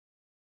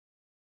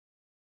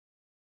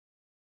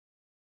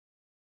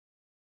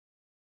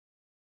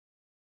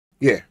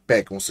Yeah,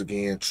 back once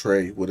again,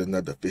 Trey, with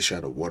another Fish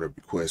Out of Water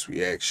request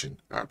reaction.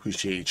 I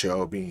appreciate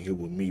y'all being here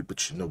with me,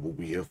 but you know what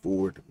we here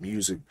for, the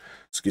music.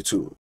 Let's get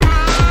to it.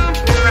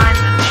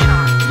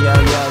 Yo,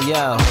 yo,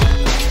 yo.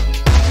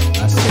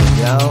 I say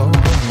yo,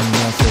 and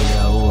I say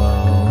yo,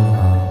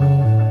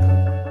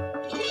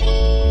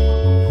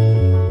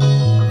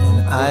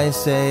 and I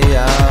say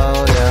yo,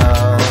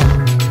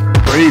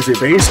 yo. Crazy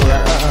bass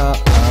line.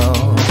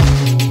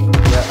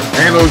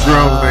 And those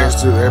drums, man,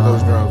 too. And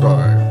those drums,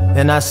 alright.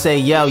 And I say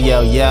yo,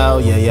 yo, yo,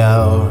 yo,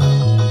 yo.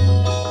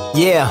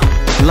 Yeah,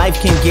 life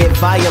can get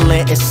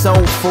violent. It's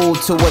soul food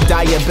to a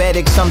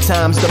diabetic.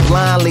 Sometimes the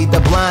blind lead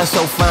the blind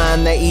so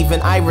fine that even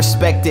I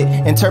respect it.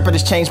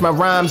 Interpreters change my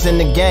rhymes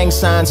into gang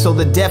signs so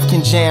the deaf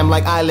can jam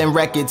like Island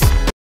Records.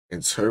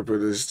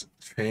 Interpreters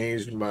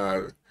change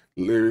my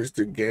lyrics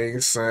to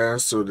gang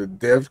signs so the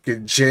deaf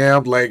can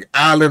jam like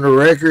Island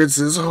Records.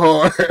 Is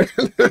hard.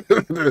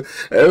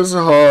 That's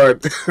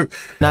hard. And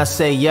I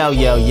say yo,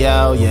 yo,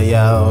 yo, yo,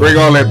 yo. Bring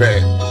all that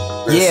back.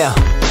 Yeah,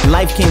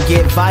 life can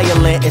get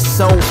violent. It's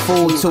soul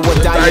food to a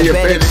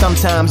diabetic.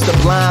 Sometimes the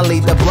blind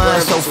lead the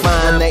blind so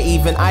fine that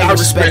even I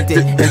respect it.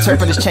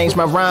 Interpreters change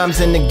my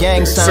rhymes into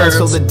gang signs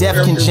so the deaf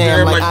can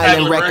jam like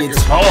Island Records.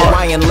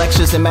 Hawaiian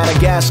lectures and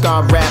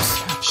Madagascar raps.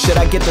 Should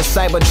I get the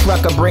cyber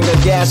truck or bring a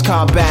gas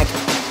car back?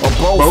 Or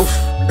both?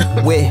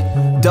 With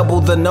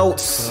double the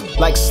notes,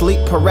 like sleep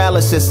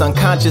paralysis,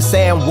 unconscious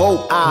and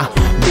woke. I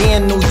be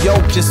in New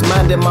York, just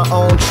minding my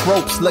own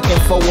tropes, looking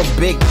for a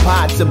big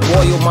pot to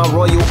boil my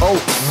royal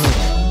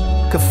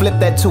oats. Could flip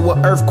that to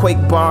an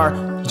earthquake bar,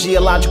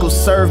 geological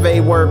survey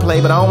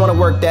wordplay, but I don't want to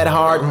work that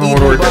hard.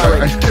 Evil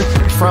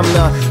from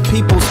the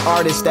people's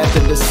artist at the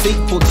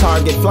deceitful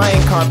target,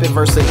 flying carpet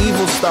versus an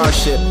evil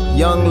starship.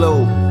 Young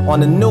Lou on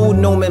the new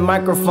Newman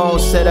microphone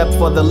set up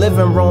for the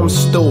living room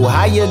stool.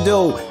 How you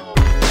do?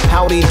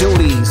 Howdy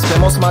doody.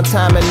 Spend most of my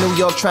time in New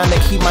York trying to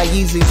keep my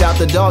Yeezys out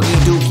the doggy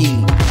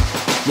dookie.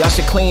 Y'all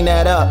should clean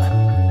that up.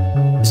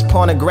 It's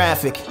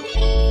pornographic.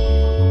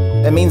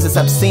 That means it's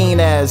obscene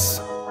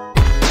as.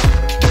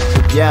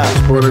 Yeah,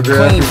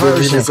 clean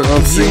version.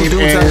 You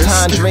dudes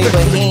Andre,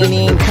 but he ain't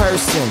even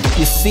cursing.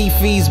 You see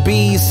Fees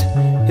B's,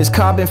 his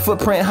carbon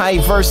footprint, how he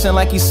versing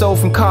like he sold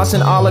from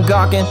Carson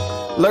oligarchin'.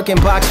 Lurking,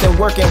 boxing,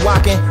 working,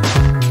 walking.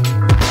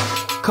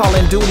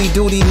 Calling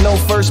duty, no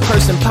first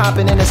person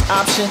popping in his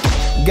option.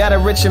 Got a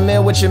richer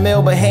meal with your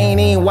meal, but he ain't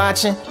even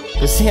watching.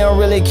 Cause he don't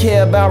really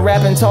care about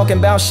rapping, talking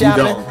about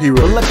shopping.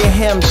 But look at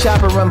him,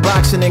 chopper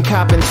unboxing and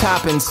copping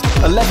toppings.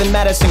 11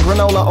 Madison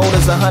granola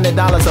orders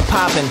 $100 a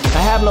poppin'.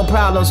 I have no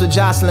problems with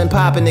Jocelyn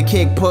popping the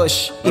kick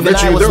push. Even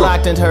I was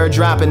locked into her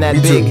dropping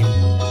that big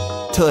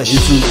tush.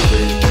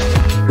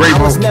 I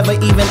was never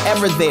even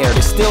ever there.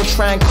 They still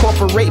try and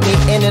incorporate me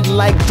in it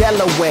like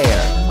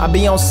Delaware. I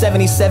be on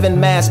 77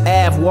 Mass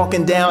Ave,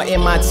 walking down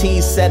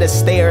MIT's set of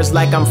stairs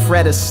like I'm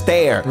Fred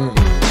Astaire.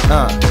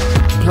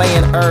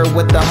 Playing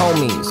with the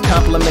homies.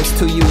 Compliments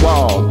to you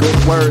all.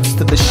 Good words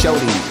to the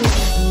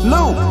shorties.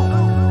 Lupe!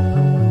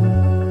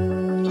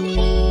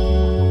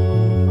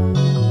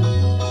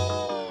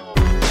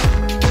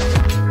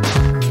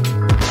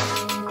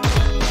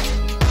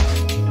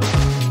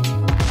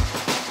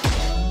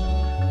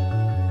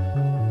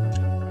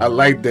 I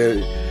like that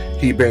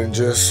he been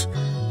just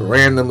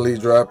randomly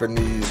dropping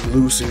these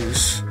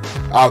loosies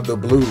out the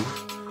blue.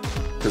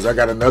 Cause I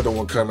got another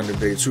one coming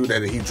today too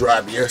that he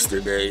dropped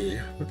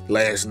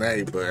last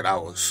night, but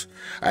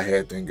I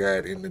had thank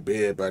God in the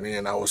bed by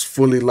then. I was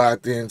fully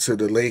locked into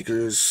the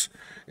Lakers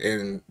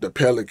and the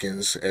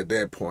Pelicans at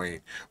that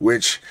point,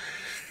 which,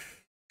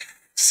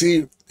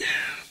 see,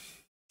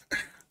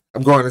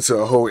 I'm going into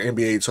a whole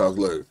NBA talk.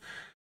 Look,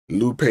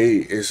 Lupe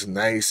is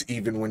nice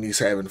even when he's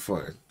having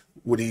fun.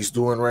 What he's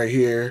doing right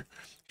here,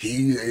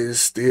 he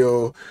is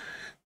still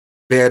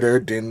better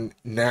than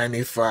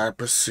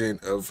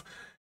 95% of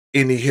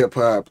any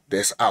hip-hop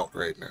that's out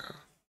right now.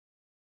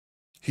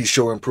 He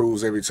sure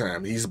improves every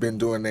time. He's been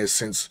doing that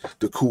since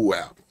the Cool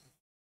album.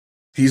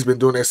 He's been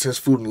doing that since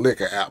Food and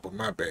Liquor album,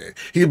 my bad.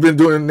 He's been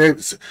doing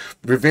that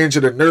Revenge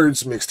of the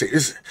Nerds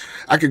mixtape.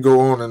 I could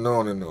go on and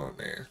on and on,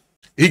 man.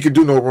 He could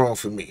do no wrong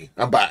for me.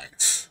 I'm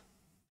biased.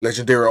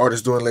 Legendary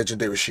artist doing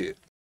legendary shit.